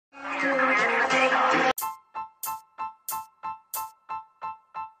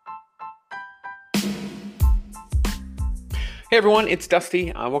Hey everyone, it's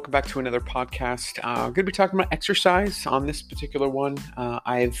Dusty. Welcome back to another podcast. I'm going to be talking about exercise on this particular one.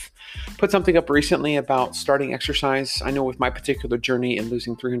 I've put something up recently about starting exercise. I know with my particular journey in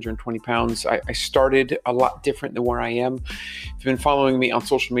losing 320 pounds, I started a lot different than where I am. If you've been following me on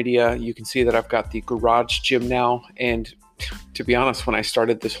social media, you can see that I've got the garage gym now. And to be honest, when I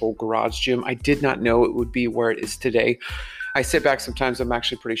started this whole garage gym, I did not know it would be where it is today. I sit back sometimes, I'm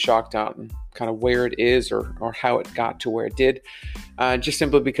actually pretty shocked on kind of where it is or how it got to where it did, just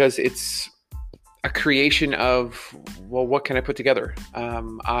simply because it's a creation of, well, what can I put together?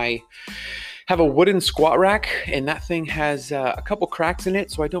 I have a wooden squat rack, and that thing has a couple cracks in it,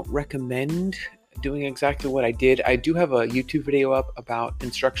 so I don't recommend doing exactly what I did. I do have a YouTube video up about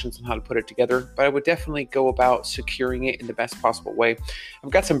instructions on how to put it together, but I would definitely go about securing it in the best possible way.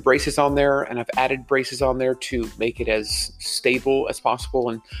 I've got some braces on there, and I've added braces on there to make it as stable as possible.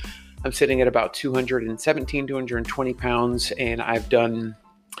 And I'm sitting at about 220 pounds, and I've done,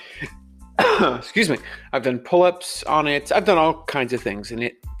 I've done pull-ups on it. I've done all kinds of things, and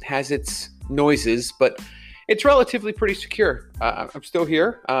it has its noises, but it's relatively pretty secure. I'm still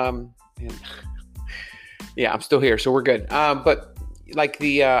here. Yeah, I'm still here, so we're good. But like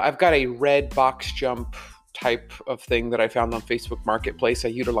I've got a red box jump type of thing that I found on Facebook Marketplace. I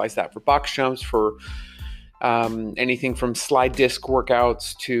utilize that for box jumps, for anything from slide disc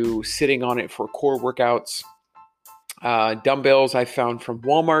workouts to sitting on it for core workouts. Dumbbells I found from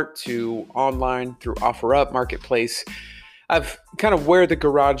Walmart to online through OfferUp Marketplace. I've kind of where the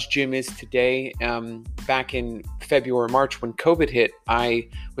garage gym is today. Back in February, March, when COVID hit, I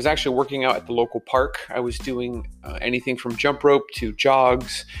was actually working out at the local park. I was doing anything from jump rope to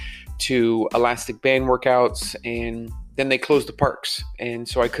jogs to elastic band workouts, and then they closed the parks, and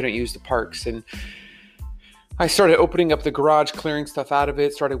so I couldn't use the parks. And I started opening up the garage, clearing stuff out of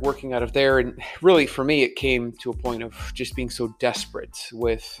it, started working out of there. And really, for me, it came to a point of just being so desperate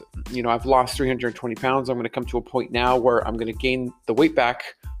with, I've lost 320 pounds. I'm going to come to a point now where I'm going to gain the weight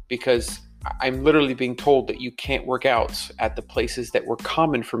back because I'm literally being told that you can't work out at the places that were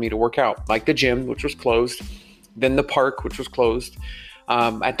common for me to work out, like the gym, which was closed, then the park, which was closed.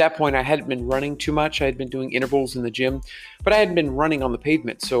 At that point, I hadn't been running too much. I had been doing intervals in the gym, but I hadn't been running on the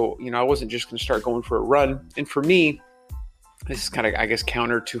pavement. So, I wasn't just going to start going for a run. And for me, this is kind of, I guess,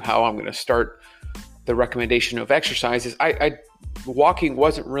 counter to how I'm going to start the recommendation of exercises. Walking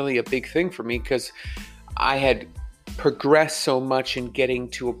wasn't really a big thing for me because I had progressed so much in getting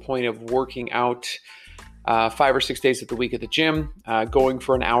to a point of working out 5 or 6 days of the week at the gym, going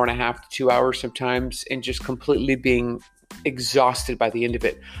for an hour and a half to 2 hours sometimes, and just completely being exhausted by the end of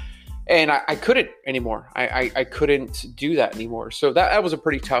it. And I couldn't anymore. I couldn't do that anymore. So that was a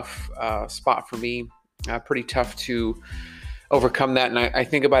pretty tough spot for me, pretty tough to overcome that. And I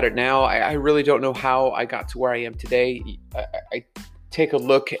think about it now, I really don't know how I got to where I am today. I take a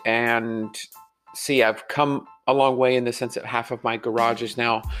look and see I've come a long way in the sense that half of my garage is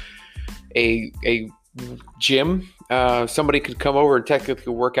now a gym. Somebody could come over and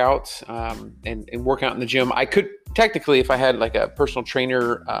technically work out and work out in the gym. I could technically, if I had like a personal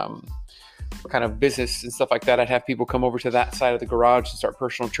trainer kind of business and stuff like that, I'd have people come over to that side of the garage and start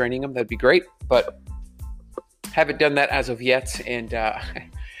personal training them. That'd be great, but haven't done that as of yet. And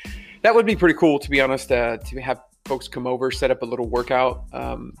that would be pretty cool, to be honest, to have folks come over, set up a little workout.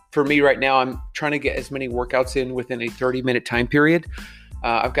 For me right now, I'm trying to get as many workouts in within a 30-minute time period.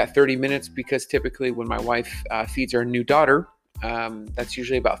 I've got 30 minutes because typically when my wife feeds our new daughter, that's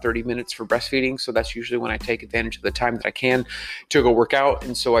usually about 30 minutes for breastfeeding. So that's usually when I take advantage of the time that I can to go work out.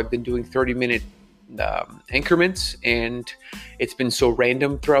 And so I've been doing 30-minute increments, and it's been so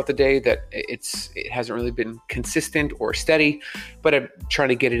random throughout the day that it hasn't really been consistent or steady, but I'm trying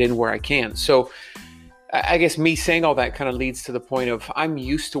to get it in where I can. So I guess me saying all that kind of leads to the point of I'm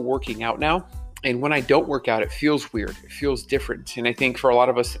used to working out now. And when I don't work out, it feels weird. It feels different. And I think for a lot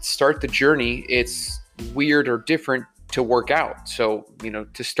of us that start the journey, it's weird or different to work out. So,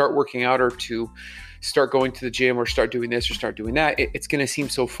 to start working out or to start going to the gym or start doing this or start doing that, it's going to seem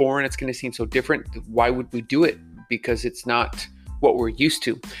so foreign. It's going to seem so different. Why would we do it? Because it's not what we're used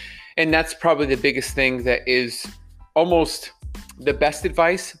to. And that's probably the biggest thing that is almost the best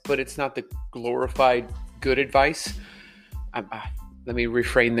advice, but it's not the glorified good advice. Let me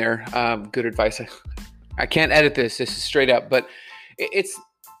refrain there. Good advice. I can't edit this. This is straight up, but it's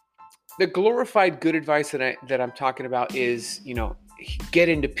the glorified good advice that I'm talking about is, get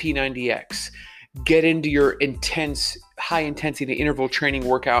into P90X, get into your intense high intensity interval training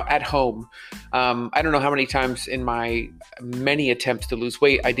workout at home. I don't know how many times in my many attempts to lose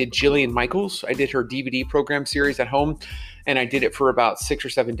weight, I did Jillian Michaels. I did her DVD program series at home, and I did it for about 6 or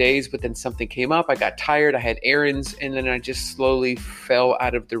 7 days, but then something came up. I got tired. I had errands, and then I just slowly fell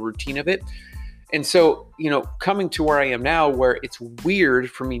out of the routine of it. And so, coming to where I am now, where it's weird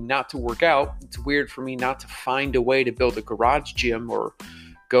for me not to work out, it's weird for me not to find a way to build a garage gym or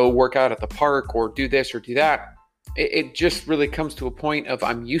go work out at the park or do this or do that. It just really comes to a point of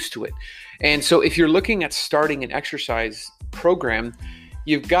I'm used to it. And so if you're looking at starting an exercise program,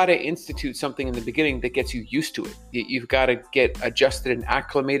 you've got to institute something in the beginning that gets you used to it. You've got to get adjusted and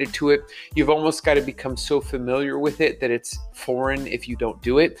acclimated to it. You've almost got to become so familiar with it that it's foreign if you don't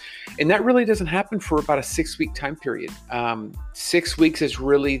do it. And that really doesn't happen for about a 6-week time period. 6 weeks is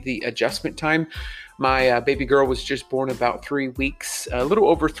really the adjustment time. My baby girl was just born about 3 weeks, a little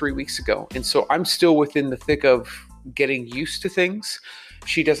over 3 weeks ago. And so I'm still within the thick of getting used to things.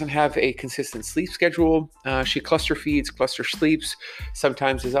 She doesn't have a consistent sleep schedule. She cluster feeds, cluster sleeps,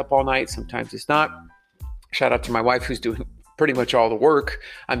 sometimes is up all night, sometimes is not. Shout out to my wife who's doing pretty much all the work.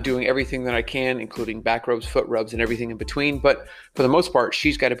 I'm doing everything that I can, including back rubs, foot rubs, and everything in between. But for the most part,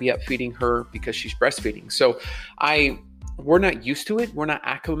 she's got to be up feeding her because she's breastfeeding. So we're not used to it. We're not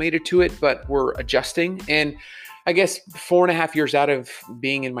acclimated to it, but we're adjusting. And I guess 4.5 years out of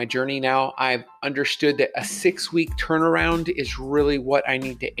being in my journey now, I've understood that a 6-week turnaround is really what I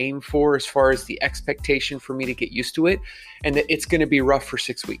need to aim for as far as the expectation for me to get used to it, and that it's going to be rough for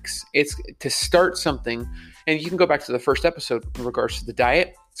 6 weeks. It's to start something, and you can go back to the first episode in regards to the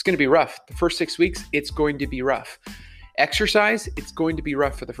diet. It's going to be rough. The first 6 weeks, it's going to be rough. Exercise, it's going to be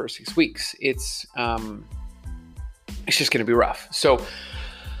rough for the first 6 weeks. It's just going to be rough. So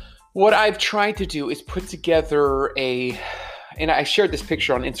what I've tried to do is put together and I shared this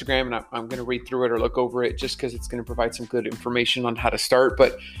picture on Instagram, and I'm going to read through it or look over it just because it's going to provide some good information on how to start.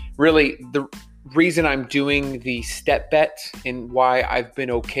 But really, the reason I'm doing the step bet and why I've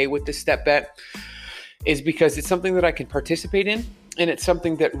been okay with the step bet is because it's something that I can participate in, and it's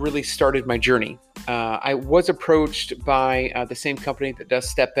something that really started my journey. I was approached by the same company that does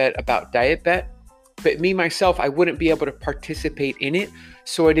step bet about diet bet. But me, myself, I wouldn't be able to participate in it,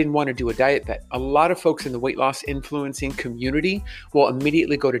 so I didn't want to do a diet bet. A lot of folks in the weight loss influencing community will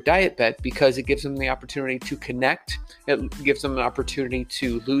immediately go to diet bet because it gives them the opportunity to connect. It gives them an opportunity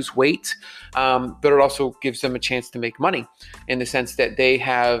to lose weight, but it also gives them a chance to make money in the sense that they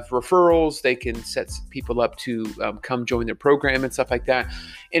have referrals. They can set people up to come join their program and stuff like that.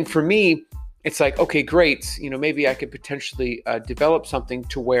 And for me, it's like, okay, great. Maybe I could potentially develop something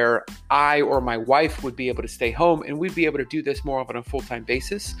to where I or my wife would be able to stay home and we'd be able to do this more on a full-time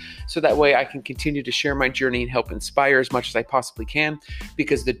basis. So that way I can continue to share my journey and help inspire as much as I possibly can,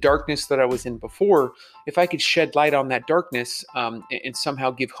 because the darkness that I was in before, if I could shed light on that darkness and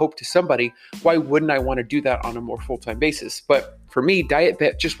somehow give hope to somebody, why wouldn't I want to do that on a more full-time basis? But for me, diet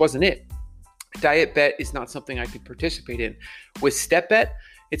bet just wasn't it. Diet bet is not something I could participate in. With step bet,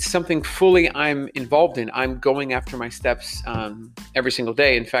 it's something fully I'm involved in. I'm going after my steps every single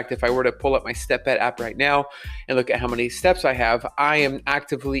day. In fact, if I were to pull up my StepBet app right now and look at how many steps I have, I am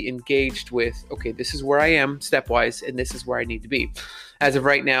actively engaged with, okay, this is where I am stepwise, and this is where I need to be. As of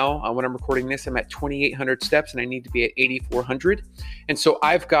right now, when I'm recording this, I'm at 2,800 steps and I need to be at 8,400. And so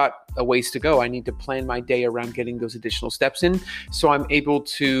I've got a ways to go. I need to plan my day around getting those additional steps in so I'm able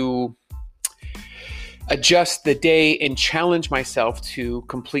to adjust the day and challenge myself to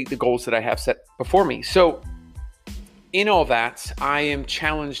complete the goals that I have set before me. So in all that, I am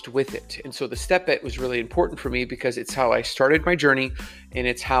challenged with it. And so the step bet was really important for me because it's how I started my journey, and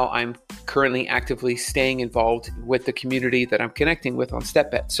it's how I'm currently actively staying involved with the community that I'm connecting with on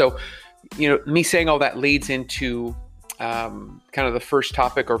step bet. So, me saying all that leads into kind of the first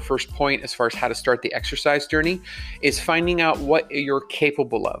topic or first point as far as how to start the exercise journey is finding out what you're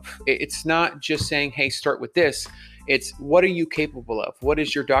capable of. It's not just saying, hey, start with this. It's what are you capable of? What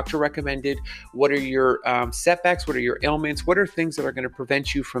is your doctor recommended? What are your setbacks? What are your ailments? What are things that are going to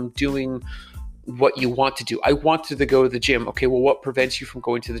prevent you from doing what you want to do? I wanted to go to the gym. Okay, well, what prevents you from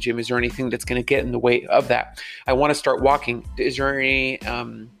going to the gym? Is there anything that's going to get in the way of that? I want to start walking. Is there any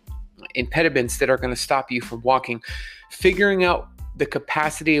impediments that are going to stop you from walking? Figuring out the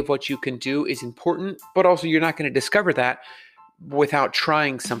capacity of what you can do is important, but also you're not going to discover that without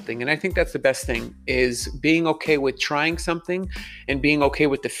trying something. And I think that's the best thing, is being okay with trying something and being okay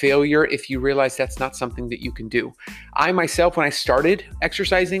with the failure if you realize that's not something that you can do. I myself, when I started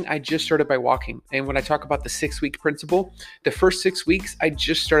exercising, I just started by walking. And when I talk about the 6-week principle, the first 6 weeks, I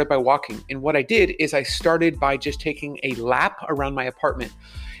just started by walking. And what I did is I started by just taking a lap around my apartment.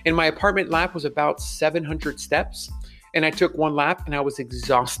 And my apartment lap was about 700 steps. and I took one lap and I was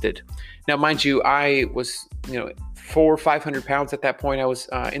exhausted. Now, mind you, I was, 400 or 500 pounds at that point. I was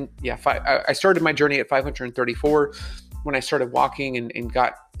I started my journey at 534. When I started walking and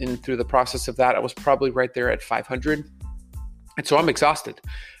got in through the process of that, I was probably right there at 500. And so I'm exhausted.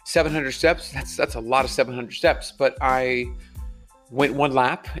 700 steps, that's a lot of 700 steps. But I went one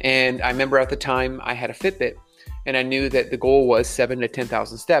lap, and I remember at the time I had a Fitbit, and I knew that the goal was 7,000 to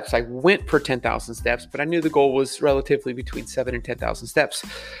 10,000 steps. I went for 10,000 steps, but I knew the goal was relatively between 7,000 and 10,000 steps.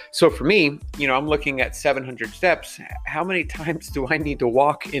 So for me, I'm looking at 700 steps. How many times do I need to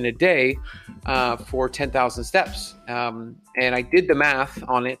walk in a day for 10,000 steps? And I did the math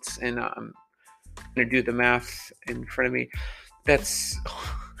on it, and I'm going to do the math in front of me.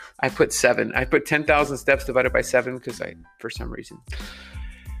 I put 7. I put 10,000 steps divided by 7 because for some reason.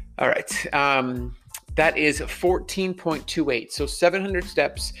 All right. That is 14.28. So 700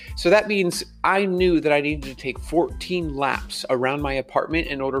 steps. So that means I knew that I needed to take 14 laps around my apartment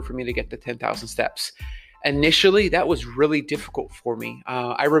in order for me to get to 10,000 steps. Initially, that was really difficult for me.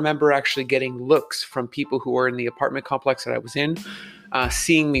 I remember actually getting looks from people who were in the apartment complex that I was in,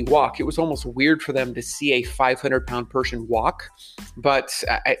 seeing me walk. It was almost weird for them to see a 500-pound person walk. But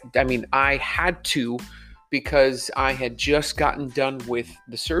I had to, because I had just gotten done with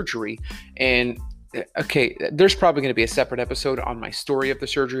the surgery. And okay, there's probably going to be a separate episode on my story of the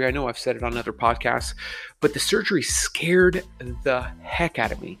surgery. I know I've said it on other podcasts, but the surgery scared the heck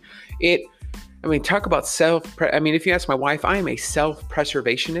out of me. Talk about if you ask my wife, I am a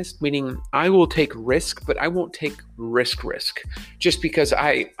self-preservationist, meaning I will take risk, but I won't take risk just because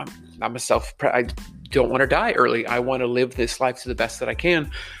I don't want to die early. I want to live this life to the best that I can.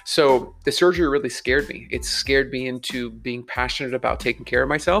 So the surgery really scared me. It scared me into being passionate about taking care of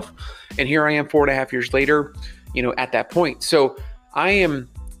myself. And here I am 4.5 years later, at that point. So I am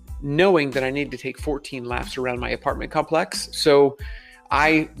knowing that I need to take 14 laps around my apartment complex. So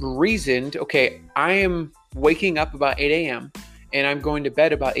I reasoned, okay, I am waking up about 8 a.m. and I'm going to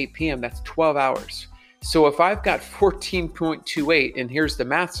bed about 8 p.m. That's 12 hours. So if I've got 14.28, and here's the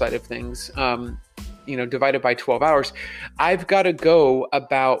math side of things, divided by 12 hours, I've got to go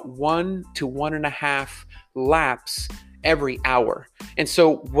about 1 to 1.5 laps every hour. And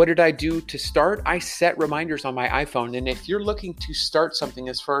so what did I do to start? I set reminders on my iPhone. And if you're looking to start something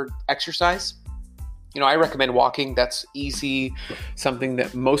as far as exercise, I recommend walking. That's easy, something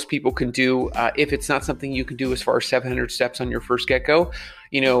that most people can do. If it's not something you can do as far as 700 steps on your first get-go,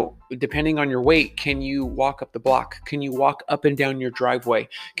 depending on your weight, can you walk up the block? Can you walk up and down your driveway?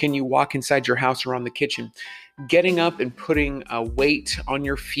 Can you walk inside your house around the kitchen? Getting up and putting a weight on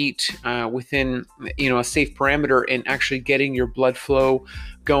your feet within, a safe parameter, and actually getting your blood flow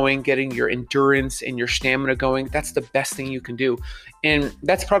going, getting your endurance and your stamina going, that's the best thing you can do. And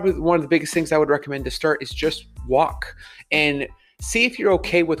that's probably one of the biggest things I would recommend to start is just walk and see if you're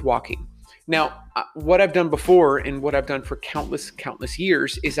okay with walking. Now, what I've done before and what I've done for countless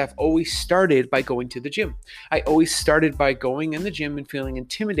years is I've always started by going to the gym. I always started by going in the gym and feeling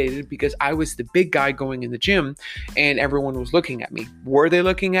intimidated because I was the big guy going in the gym and everyone was looking at me. Were they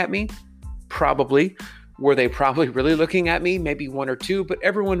looking at me? Probably. Were they probably really looking at me? Maybe one or two, but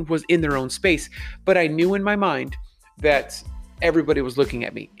everyone was in their own space. But I knew in my mind that everybody was looking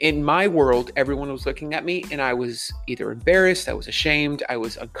at me. In my world, everyone was looking at me, and I was either embarrassed, I was ashamed, I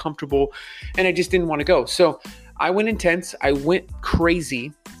was uncomfortable, and I just didn't want to go. So I went intense. I went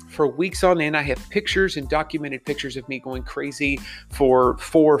crazy for weeks on end. I have pictures and documented pictures of me going crazy for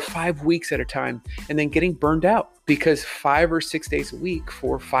 4 or 5 weeks at a time, and then getting burned out because 5 or 6 days a week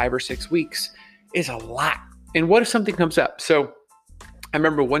for 5 or 6 weeks is a lot. And what if something comes up? So I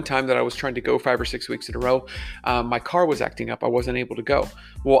remember one time that I was trying to go 5 or 6 weeks in a row. My car was acting up. I wasn't able to go.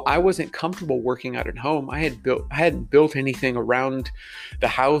 Well, I wasn't comfortable working out at home. I hadn't built anything around the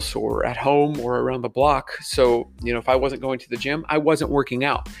house or at home or around the block. So, if I wasn't going to the gym, I wasn't working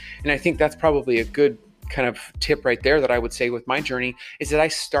out. And I think that's probably a good kind of tip right there that I would say with my journey is that I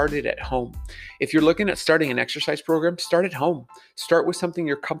started at home. If you're looking at starting an exercise program, start at home. Start with something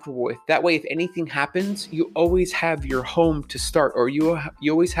you're comfortable with. That way, if anything happens, you always have your home to start, or you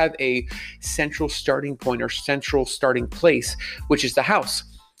always have a central starting point or central starting place, which is the house.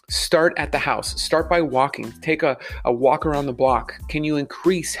 Start at the house. Start by walking. Take a walk around the block. Can you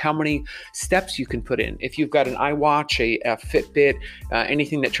increase how many steps you can put in? If you've got an iWatch, a Fitbit,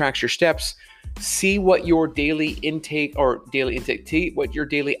 anything that tracks your steps, see what your daily intake, what your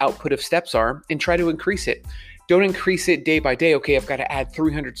daily output of steps are, and try to increase it. Don't increase it day by day. Okay, I've got to add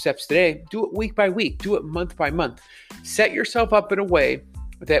 300 steps today. Do it week by week. Do it month by month. Set yourself up in a way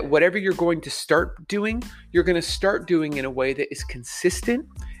that whatever you're going to start doing, you're going to start doing in a way that is consistent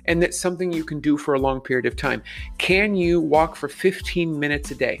and that's something you can do for a long period of time. Can you walk for 15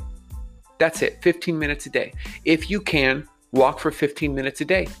 minutes a day? That's it, 15 minutes a day. If you can, walk for 15 minutes a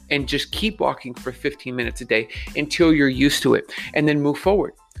day and just keep walking for 15 minutes a day until you're used to it, and then move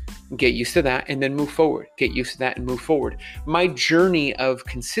forward. Get used to that and then move forward. Get used to that and move forward. My journey of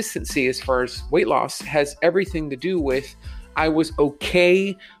consistency as far as weight loss has everything to do with I was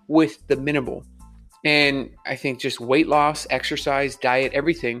okay with the minimal. And I think just weight loss, exercise, diet,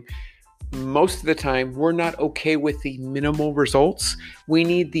 everything, most of the time we're not okay with the minimal results. We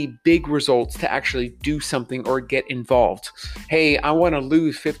need the big results to actually do something or get involved. Hey, I want to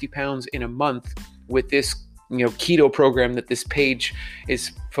lose 50 pounds in a month with this keto program that this page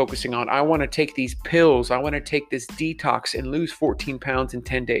is focusing on. I want to take these pills. I want to take this detox and lose 14 pounds in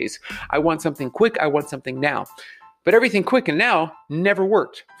 10 days. I want something quick. I want something now. But everything quick and now never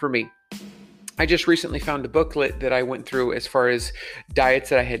worked for me. I just recently found a booklet that I went through as far as diets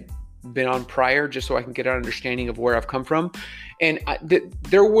that I had been on prior, just so I can get an understanding of where I've come from. And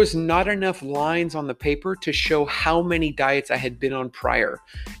there was not enough lines on the paper to show how many diets I had been on prior.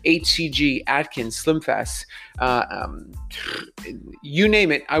 HCG, Atkins, SlimFast, you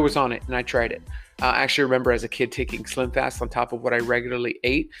name it, I was on it and I tried it. I actually remember as a kid taking SlimFast on top of what I regularly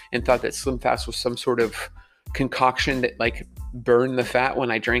ate and thought that SlimFast was some sort of concoction that like burned the fat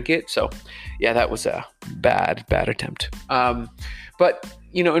when I drank it. So yeah, that was a bad attempt. But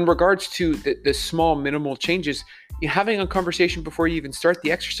in regards to the small minimal changes, having a conversation before you even start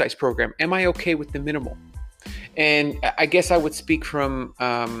the exercise program. Am I okay with the minimal? And I guess I would speak from,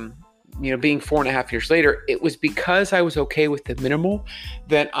 being 4.5 years later, it was because I was okay with the minimal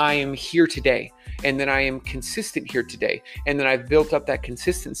that I am here today, and that I am consistent here today. And then I've built up that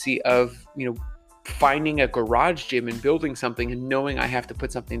consistency of, finding a garage gym and building something and knowing I have to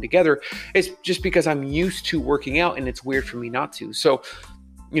put something together. It's just because I'm used to working out and it's weird for me not to. So,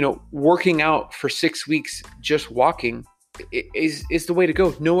 working out for 6 weeks, just walking is the way to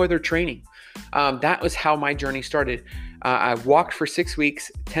go. No other training. That was how my journey started. I walked for 6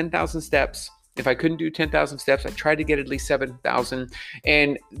 weeks, 10,000 steps. If I couldn't do 10,000 steps, I tried to get at least 7,000,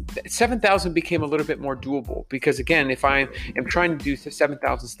 and 7,000 became a little bit more doable because, again, if I am trying to do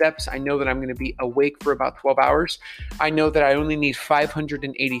 7,000 steps, I know that I'm going to be awake for about 12 hours. I know that I only need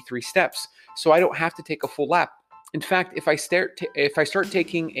 583 steps, so I don't have to take a full lap. In fact, if I start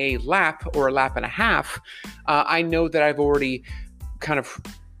taking a lap or a lap and a half, I know that I've already kind of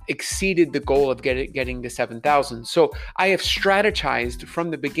exceeded the goal of getting to 7,000. So I have strategized from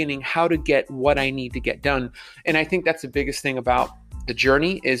the beginning how to get what I need to get done. And I think that's the biggest thing about the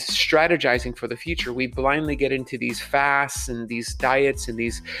journey is strategizing for the future. We blindly get into these fasts and these diets and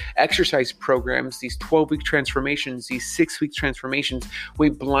these exercise programs, these 12-week transformations, these 6-week transformations. We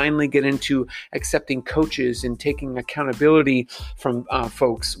blindly get into accepting coaches and taking accountability from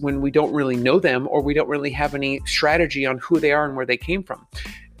folks when we don't really know them or we don't really have any strategy on who they are and where they came from.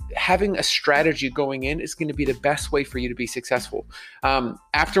 Having a strategy going in is going to be the best way for you to be successful.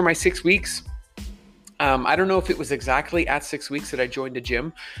 After my 6 weeks, I don't know if it was exactly at 6 weeks that I joined a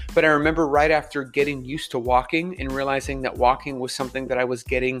gym, but I remember right after getting used to walking and realizing that walking was something that I was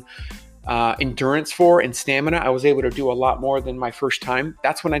getting endurance for and stamina. I was able to do a lot more than my first time.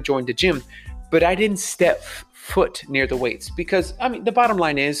 That's when I joined a gym, but I didn't step foot near the weights because, the bottom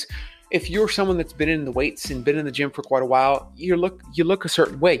line is, if you're someone that's been in the weights and been in the gym for quite a while, you look a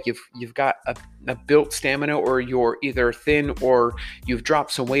certain way. You've got a built stamina, or you're either thin or you've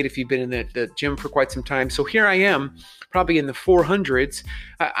dropped some weight if you've been in the gym for quite some time. So here I am, probably in the 400s.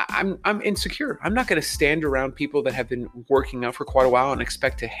 I'm insecure. I'm not going to stand around people that have been working out for quite a while and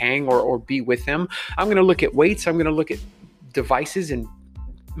expect to hang or be with them. I'm going to look at weights. I'm going to look at devices and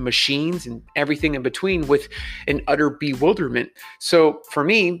machines and everything in between with an utter bewilderment. So for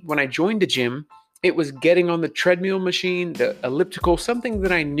me, when I joined the gym, it was getting on the treadmill machine, the elliptical, something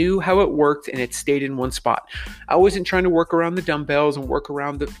that I knew how it worked and it stayed in one spot. I wasn't trying to work around the dumbbells and work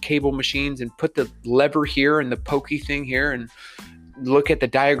around the cable machines and put the lever here and the pokey thing here and look at the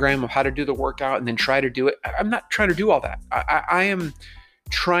diagram of how to do the workout and then try to do it. I'm not trying to do all that. I am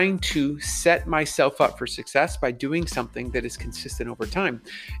trying to set myself up for success by doing something that is consistent over time.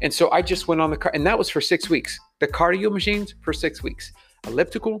 And so I just went on and that was for 6 weeks. The cardio machines for 6 weeks,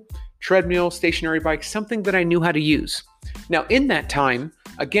 elliptical, treadmill, stationary bike, something that I knew how to use. Now, in that time,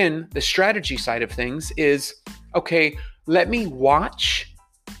 again, the strategy side of things is, okay, let me watch.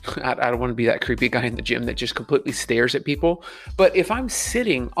 I don't want to be that creepy guy in the gym that just completely stares at people. But if I'm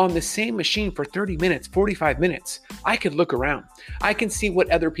sitting on the same machine for 30 minutes, 45 minutes, I could look around. I can see what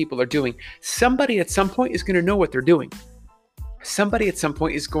other people are doing. Somebody at some point is going to know what they're doing. Somebody at some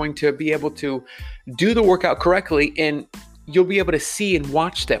point is going to be able to do the workout correctly. And you'll be able to see and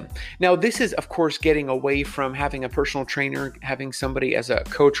watch them. Now, this is, of course, getting away from having a personal trainer, having somebody as a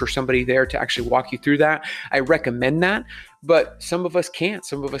coach or somebody there to actually walk you through that. I recommend that. But some of us can't.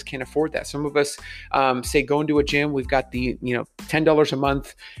 Some of us can't afford that. Some of us say go into a gym. We've got the $10 a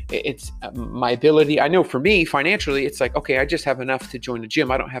month. It's my ability. I know for me financially, it's like, okay, I just have enough to join the gym.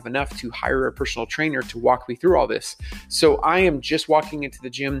 I don't have enough to hire a personal trainer to walk me through all this. So I am just walking into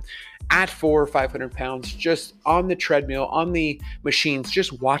the gym at 400 or 500 pounds, just on the treadmill, on the machines,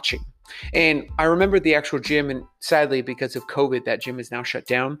 just watching. And I remember the actual gym, and sadly, because of COVID, that gym is now shut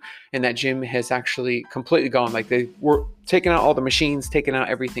down, and that gym has actually completely gone. Like, they were taking out all the machines, taking out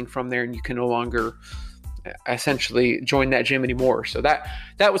everything from there, and you can no longer essentially join that gym anymore. So that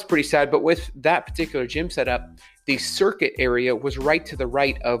was pretty sad. But with that particular gym setup, the circuit area was right to the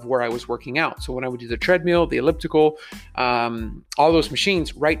right of where I was working out. So when I would do the treadmill, the elliptical, all those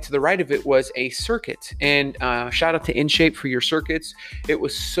machines, right to the right of it was a circuit. And shout out to InShape for your circuits. It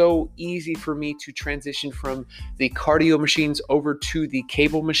was so easy for me to transition from the cardio machines over to the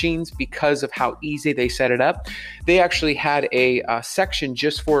cable machines because of how easy they set it up. They actually had a section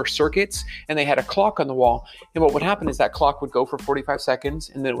just for circuits, and they had a clock on the wall. And what would happen is that clock would go for 45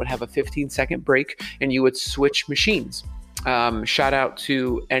 seconds, and then it would have a 15-second break, and you would switch machines. Shout out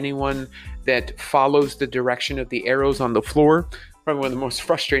to anyone that follows the direction of the arrows on the floor. Probably one of the most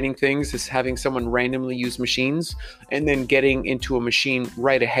frustrating things is having someone randomly use machines and then getting into a machine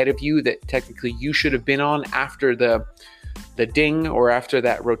right ahead of you that technically you should have been on after the ding or after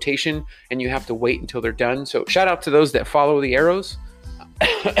that rotation, and you have to wait until they're done. So shout out to those that follow the arrows.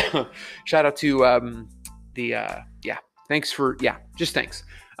 Shout out to thanks.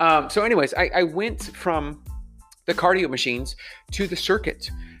 So anyways, I went from the cardio machines to the circuit,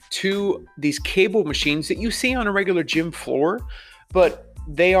 to these cable machines that you see on a regular gym floor, but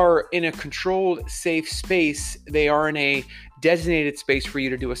they are in a controlled, safe space. They are in a designated space for you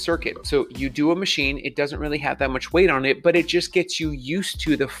to do a circuit. So you do a machine, it doesn't really have that much weight on it, but it just gets you used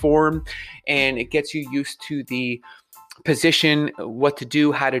to the form, and it gets you used to the position, what to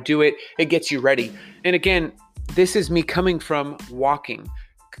do, how to do it. It gets you ready. And again, this is me coming from walking.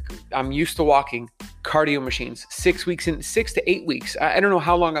 I'm used to walking. Cardio machines, 6 to 8 weeks. I don't know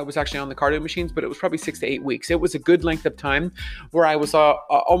how long I was actually on the cardio machines, but it was probably 6 to 8 weeks. It was a good length of time where I was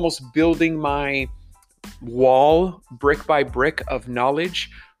almost building my wall brick by brick of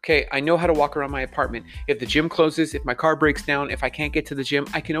knowledge. Okay, I know how to walk around my apartment. If the gym closes, if my car breaks down, if I can't get to the gym,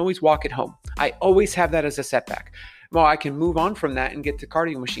 I can always walk at home. I always have that as a setback. Well, I can move on from that and get to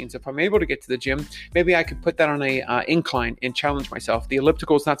cardio machines. If I'm able to get to the gym, maybe I could put that on a incline and challenge myself. The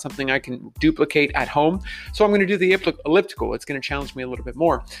elliptical is not something I can duplicate at home, so I'm going to do the elliptical. It's going to challenge me a little bit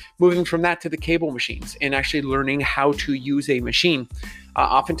more. Moving from that to the cable machines and actually learning how to use a machine.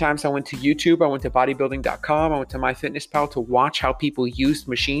 Oftentimes I went to YouTube, I went to bodybuilding.com, I went to MyFitnessPal to watch how people used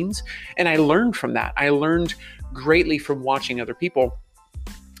machines, and I learned from that. I learned greatly from watching other people.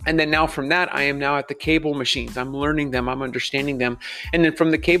 And then now from that, I am now at the cable machines. I'm learning them. I'm understanding them. And then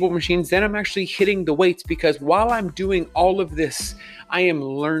from the cable machines, then I'm actually hitting the weights, because while I'm doing all of this, I am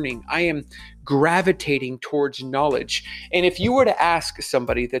learning. I am gravitating towards knowledge. And if you were to ask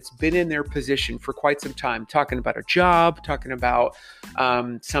somebody that's been in their position for quite some time, talking about a job, talking about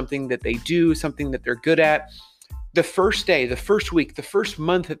something that they do, something that they're good at, the first day, the first week, the first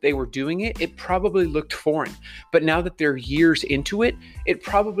month that they were doing it, it probably looked foreign. But now that they're years into it, it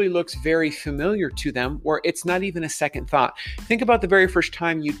probably looks very familiar to them, where it's not even a second thought. Think about the very first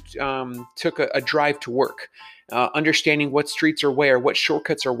time you took a drive to work. Understanding what streets are where, what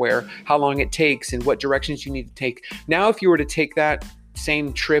shortcuts are where, how long it takes, and what directions you need to take. Now, if you were to take that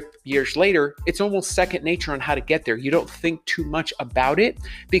same trip years later, it's almost second nature on how to get there. You don't think too much about it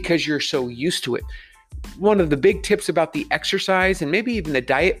because you're so used to it. One of the big tips about the exercise and maybe even the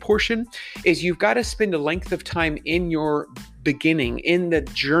diet portion is you've got to spend a length of time in your beginning, in the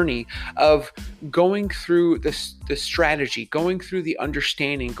journey of going through the strategy, going through the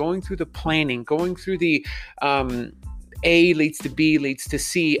understanding, going through the planning, going through the A leads to B leads to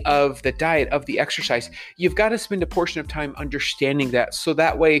C of the diet, of the exercise. You've got to spend a portion of time understanding that, so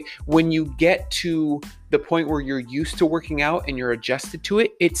that way when you get to the point where you're used to working out and you're adjusted to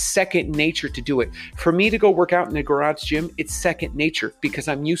it, it's second nature to do it. For me to go work out in the garage gym, it's second nature because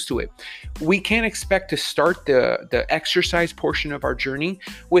I'm used to it. We can't expect to start the exercise portion of our journey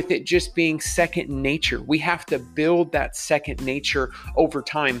with it just being second nature. We have to build that second nature over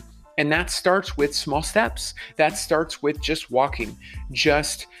time. And that starts with small steps. That starts with just walking,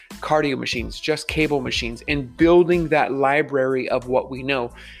 just cardio machines, just cable machines, and building that library of what we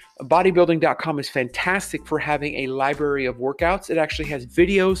know. Bodybuilding.com is fantastic for having a library of workouts. It actually has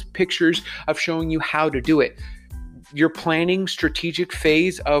videos, pictures of showing you how to do it. your planning strategic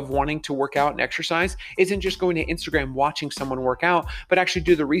phase of wanting to work out and exercise isn't just going to Instagram watching someone work out, but actually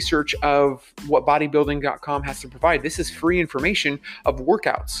do the research of what bodybuilding.com has to provide. This is free information of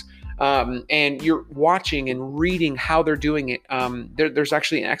workouts. And you're watching and reading how they're doing it. There's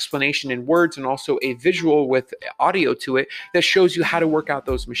actually an explanation in words and also a visual with audio to it that shows you how to work out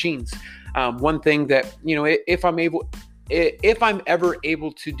those machines. One thing that, if I'm ever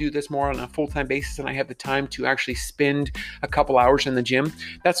able to do this more on a full-time basis and I have the time to actually spend a couple hours in the gym,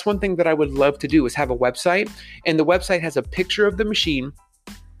 that's one thing that I would love to do, is have a website. And the website has a picture of the machine.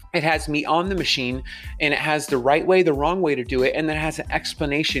 It has me on the machine, and it has the right way, the wrong way to do it. And then it has an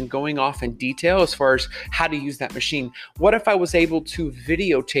explanation going off in detail as far as how to use that machine. What if I was able to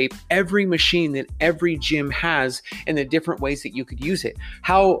videotape every machine that every gym has and the different ways that you could use it?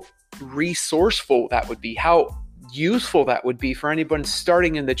 How resourceful that would be, how useful that would be for anyone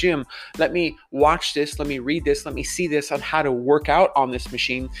starting in the gym. Let me watch this, let me read this, let me see this on how to work out on this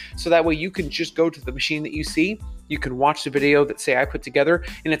machine. So that way you can just go to the machine that you see, you can watch the video that say I put together,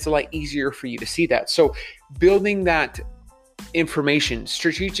 and it's a lot easier for you to see that. So building that information,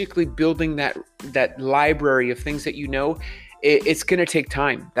 strategically building that library of things that it's going to take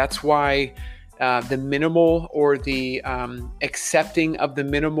time. That's why the minimal, or the accepting of the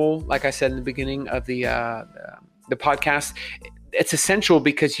minimal, like I said in the beginning of the podcast, it's essential,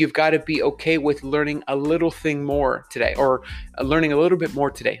 because you've got to be okay with learning a little thing more today, or learning a little bit more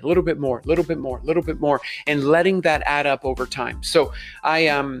today, a little bit more, and letting that add up over time. So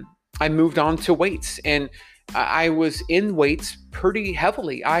I moved on to weights, and I was in weights pretty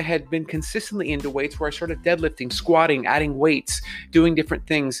heavily. I had been consistently into weights, where I started deadlifting, squatting, adding weights, doing different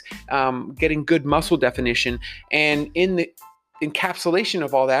things, getting good muscle definition. And in the encapsulation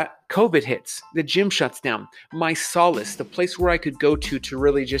of all that, COVID hits, the gym shuts down. My solace, the place where I could go to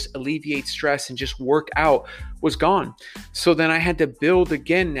really just alleviate stress and just work out, was gone. So then I had to build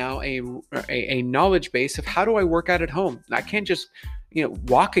again now a knowledge base of how do I work out at home. I can't just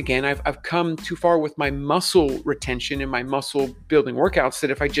walk again. I've come too far with my muscle retention and my muscle building workouts that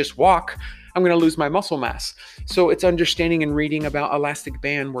if I just walk, I'm going to lose my muscle mass. So it's understanding and reading about elastic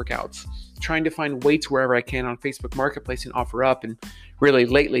band workouts, trying to find weights wherever I can on Facebook Marketplace and offer up. And really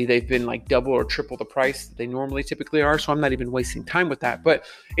lately they've been like double or triple the price that they normally typically are. So I'm not even wasting time with that, but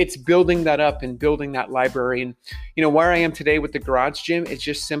it's building that up and building that library. And where I am today with the garage gym is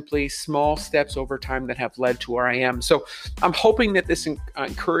just simply small steps over time that have led to where I am. So I'm hoping that this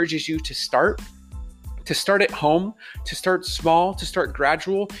encourages you to start at home, to start small, to start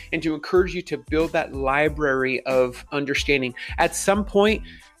gradual, and to encourage you to build that library of understanding. At some point,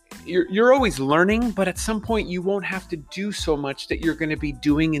 you're always learning, but at some point you won't have to do so much that you're going to be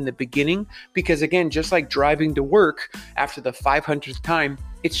doing in the beginning, because again, just like driving to work after the 500th time,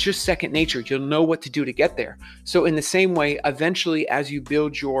 it's just second nature. You'll know what to do to get there. So in the same way, eventually, as you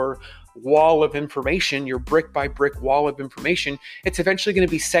build your wall of information, your brick by brick wall of information, it's eventually going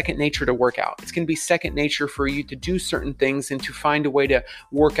to be second nature to work out. It's going to be second nature for you to do certain things and to find a way to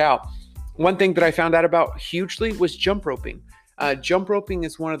work out. One thing that I found out about hugely was jump roping. Jump roping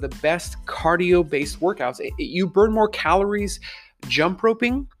is one of the best cardio-based workouts. You burn more calories jump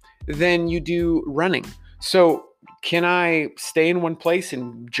roping than you do running. So can I stay in one place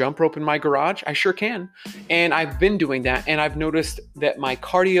and jump rope in my garage? I sure can. And I've been doing that. And I've noticed that my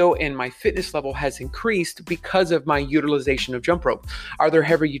cardio and my fitness level has increased because of my utilization of jump rope. Are there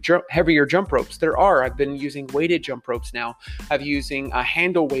heavier jump ropes? There are. I've been using weighted jump ropes now. I'm using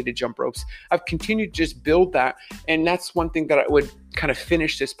handle weighted jump ropes. I've continued to just build that. And that's one thing that I would kind of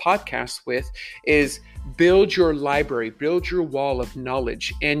finish this podcast with, is build your library, build your wall of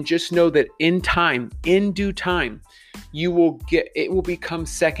knowledge, and just know that in due time, it will become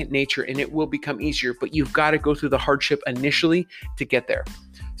second nature and it will become easier, but you've got to go through the hardship initially to get there.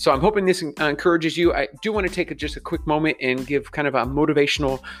 So I'm hoping this encourages you. I do want to take just a quick moment and give kind of a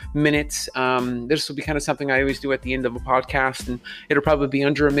motivational minutes. This will be kind of something I always do at the end of a podcast, and it'll probably be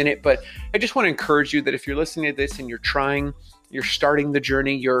under a minute, but I just want to encourage you that if you're listening to this and you're starting the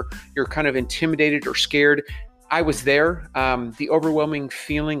journey, you're kind of intimidated or scared. I was there. The overwhelming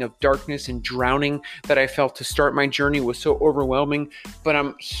feeling of darkness and drowning that I felt to start my journey was so overwhelming, but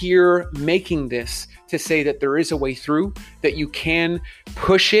I'm here making this to say that there is a way through, that you can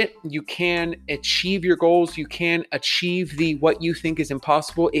push it, you can achieve your goals, you can achieve what you think is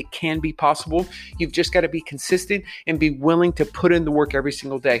impossible. It can be possible. You've just got to be consistent and be willing to put in the work every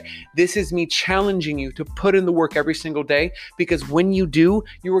single day. This is me challenging you to put in the work every single day, because when you do,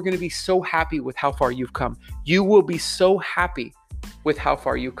 you are going to be so happy with how far you've come. You will be so happy with how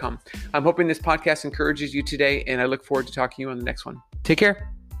far you've come. I'm hoping this podcast encourages you today, and I look forward to talking to you on the next one. Take care.